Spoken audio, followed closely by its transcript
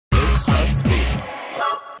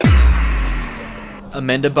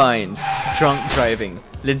Amanda Bynes, drunk driving.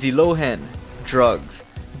 Lindsay Lohan, drugs.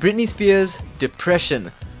 Britney Spears,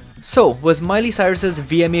 depression. So, was Miley Cyrus's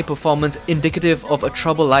VMA performance indicative of a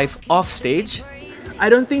troubled life off stage? I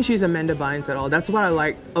don't think she's Amanda Bynes at all. That's what I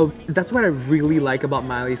like. Oh, that's what I really like about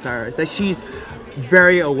Miley Cyrus. That she's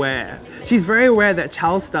very aware. She's very aware that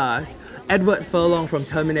child stars, Edward Furlong from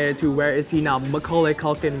Terminator 2, where is he now? Macaulay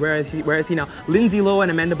Culkin, where is he now? Lindsay Lohan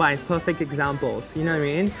and Amanda Bynes, perfect examples. You know what I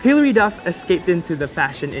mean? Hilary Duff escaped into the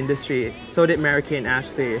fashion industry. So did Mary-Kate and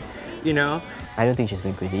Ashley. You know. I don't think she's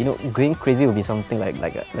going crazy. You know, going crazy would be something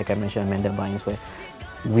like I mentioned, Amanda Bynes, where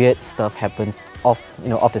weird stuff happens off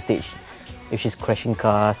the stage. If she's crashing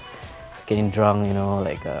cars, she's getting drunk,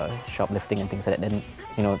 like shoplifting and things like that,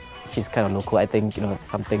 then she's kind of local. I think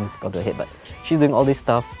something's got to her head. But she's doing all this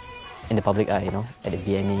stuff in the public eye, at the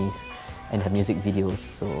VMAs and her music videos.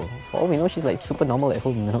 So for all we know, she's like super normal at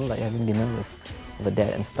home, like having dinner with her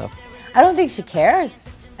dad and stuff. I don't think she cares.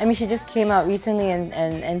 I mean, she just came out recently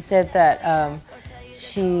and said that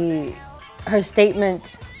her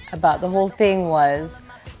statement about the whole thing was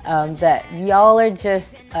that y'all are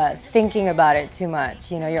just thinking about it too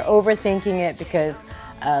much. You're overthinking it because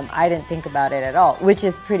I didn't think about it at all, which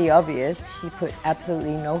is pretty obvious. She put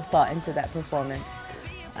absolutely no thought into that performance.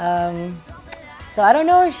 So I don't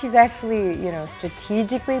know if she's actually,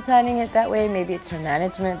 strategically planning it that way. Maybe it's her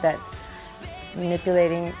management that's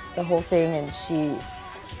manipulating the whole thing and she,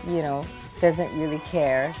 doesn't really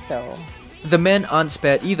care, so... The men aren't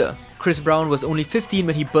spared either. Chris Brown was only 15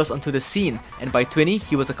 when he burst onto the scene, and by 20,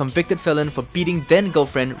 he was a convicted felon for beating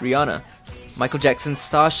then-girlfriend Rihanna. Michael Jackson's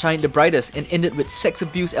star shined the brightest and ended with sex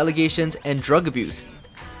abuse allegations and drug abuse.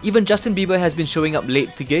 Even Justin Bieber has been showing up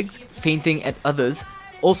late to gigs, fainting at others,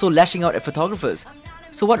 also lashing out at photographers.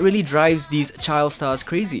 So what really drives these child stars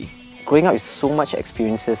crazy? Growing up with so much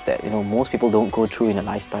experiences that most people don't go through in a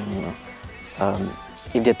lifetime.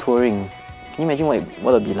 If they're touring, can you imagine what it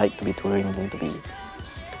would be like to be touring and to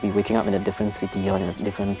be waking up in a different city or in a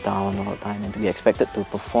different town all the time and to be expected to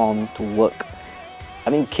perform, to work? I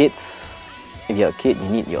mean, kids, if you're a kid,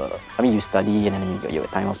 you study and then you got your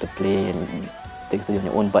time off to play and things to do on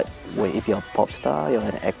your own. But if you're a pop star, you're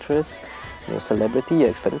an actress, you're a celebrity, you're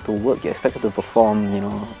expected to work, you're expected to perform,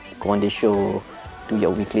 go on this show, do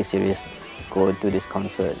your weekly series, go to this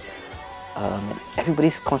concert.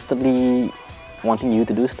 Everybody's constantly wanting you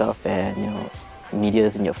to do stuff and,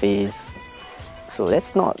 media's in your face. So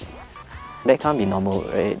that can't be normal,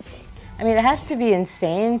 right? I mean, it has to be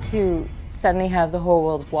insane to suddenly have the whole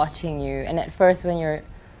world watching you. And at first when you're,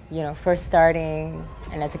 first starting,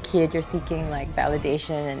 and as a kid you're seeking like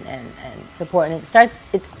validation and support, and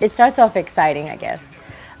it starts off exciting, I guess.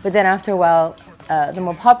 But then after a while, the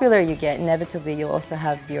more popular you get, inevitably you'll also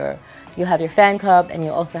have your fan club and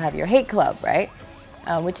you'll also have your hate club, right?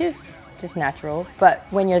 Which is just natural. But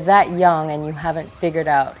when you're that young and you haven't figured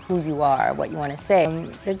out who you are, what you want to say,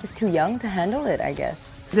 they're just too young to handle it, I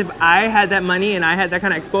guess. If I had that money and I had that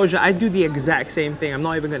kind of exposure, I'd do the exact same thing. I'm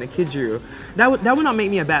not even going to kid you. That would not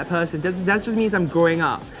make me a bad person. That just means I'm growing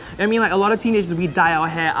up. I mean, like a lot of teenagers, we dye our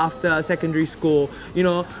hair after secondary school.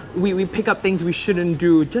 We pick up things we shouldn't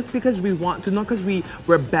do just because we want to, not because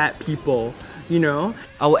we're bad people,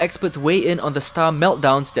 Our experts weigh in on the star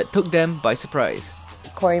meltdowns that took them by surprise.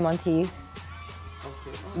 Corey Monteith,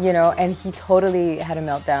 and he totally had a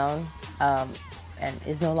meltdown and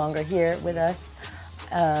is no longer here with us.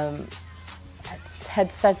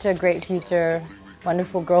 Had such a great future,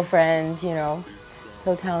 wonderful girlfriend,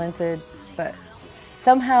 so talented, but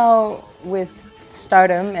somehow with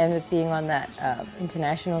stardom and with being on that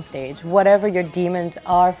international stage, whatever your demons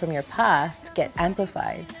are from your past get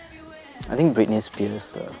amplified. I think Britney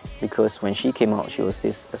Spears, because when she came out, she was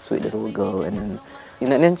a sweet little girl, and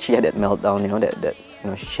then she had that meltdown, that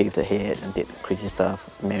she shaved her head and did crazy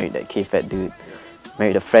stuff, married that K-fat dude,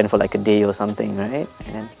 married a friend for like a day or something, right?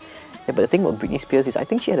 And then, but the thing about Britney Spears is I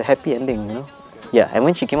think she had a happy ending, Yeah, and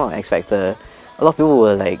when she came out on X Factor, a lot of people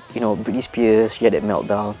were like, Britney Spears, she had that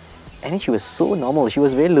meltdown, and then she was so normal. She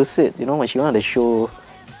was very lucid, when she went on the show,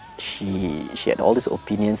 she had all these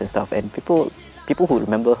opinions and stuff, and people who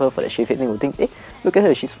remember her for that shaved head thing would think, hey, look at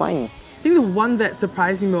her, she's fine. I think the one that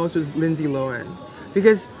surprised me most was Lindsay Lohan,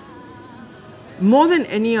 because more than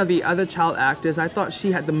any of the other child actors, I thought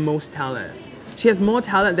she had the most talent. She has more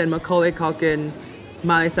talent than Macaulay Culkin,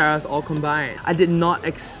 Miley Cyrus all combined. I did not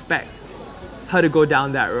expect her to go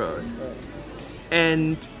down that road.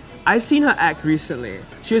 And I've seen her act recently.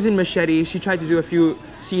 She was in Machete, she tried to do a few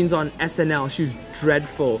scenes on SNL. She was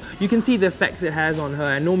dreadful. You can see the effects it has on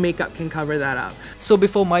her and no makeup can cover that up. So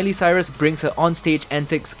before Miley Cyrus brings her on-stage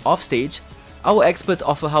antics off-stage, Our experts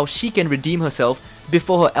offer how she can redeem herself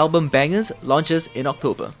before her album Bangers launches in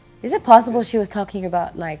October. Is it possible she was talking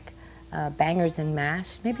about like bangers and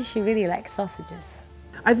mash? Maybe she really likes sausages.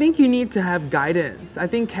 I think you need to have guidance. I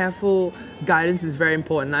think careful guidance is very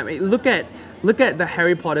important. I mean, look at the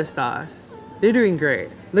Harry Potter stars. They're doing great.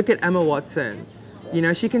 Look at Emma Watson. You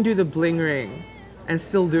know, she can do the bling ring and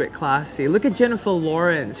still do it classy. Look at Jennifer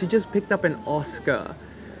Lawrence. She just picked up an Oscar.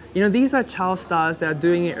 You know, these are child stars that are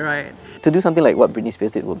doing it right. To do something like what Britney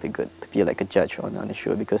Spears did would be good, to be like a judge on a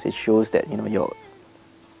show, because it shows that, you know, you're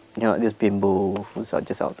not this bimbo who's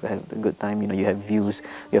just out to have a good time. You know, you have views,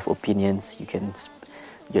 you have opinions,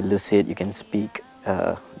 you're lucid, you can speak.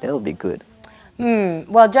 That'll be good.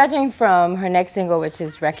 Well, judging from her next single, which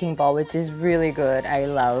is Wrecking Ball, which is really good, I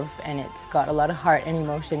love, and it's got a lot of heart and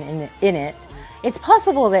emotion in it, it's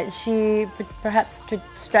possible that she perhaps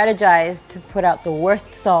strategized to put out the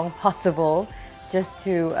worst song possible just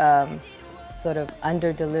to sort of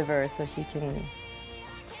under-deliver so she can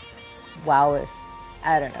wow us.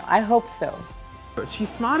 I don't know. I hope so. But she's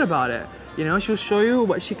smart about it. You know, she'll show you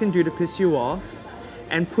what she can do to piss you off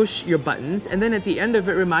and push your buttons, and then at the end of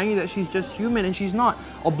it remind you that she's just human and she's not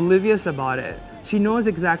oblivious about it. She knows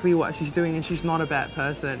exactly what she's doing and she's not a bad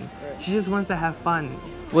person. She just wants to have fun.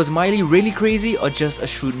 Was Miley really crazy or just a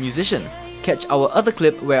shrewd musician? Catch our other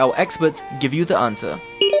clip where our experts give you the answer.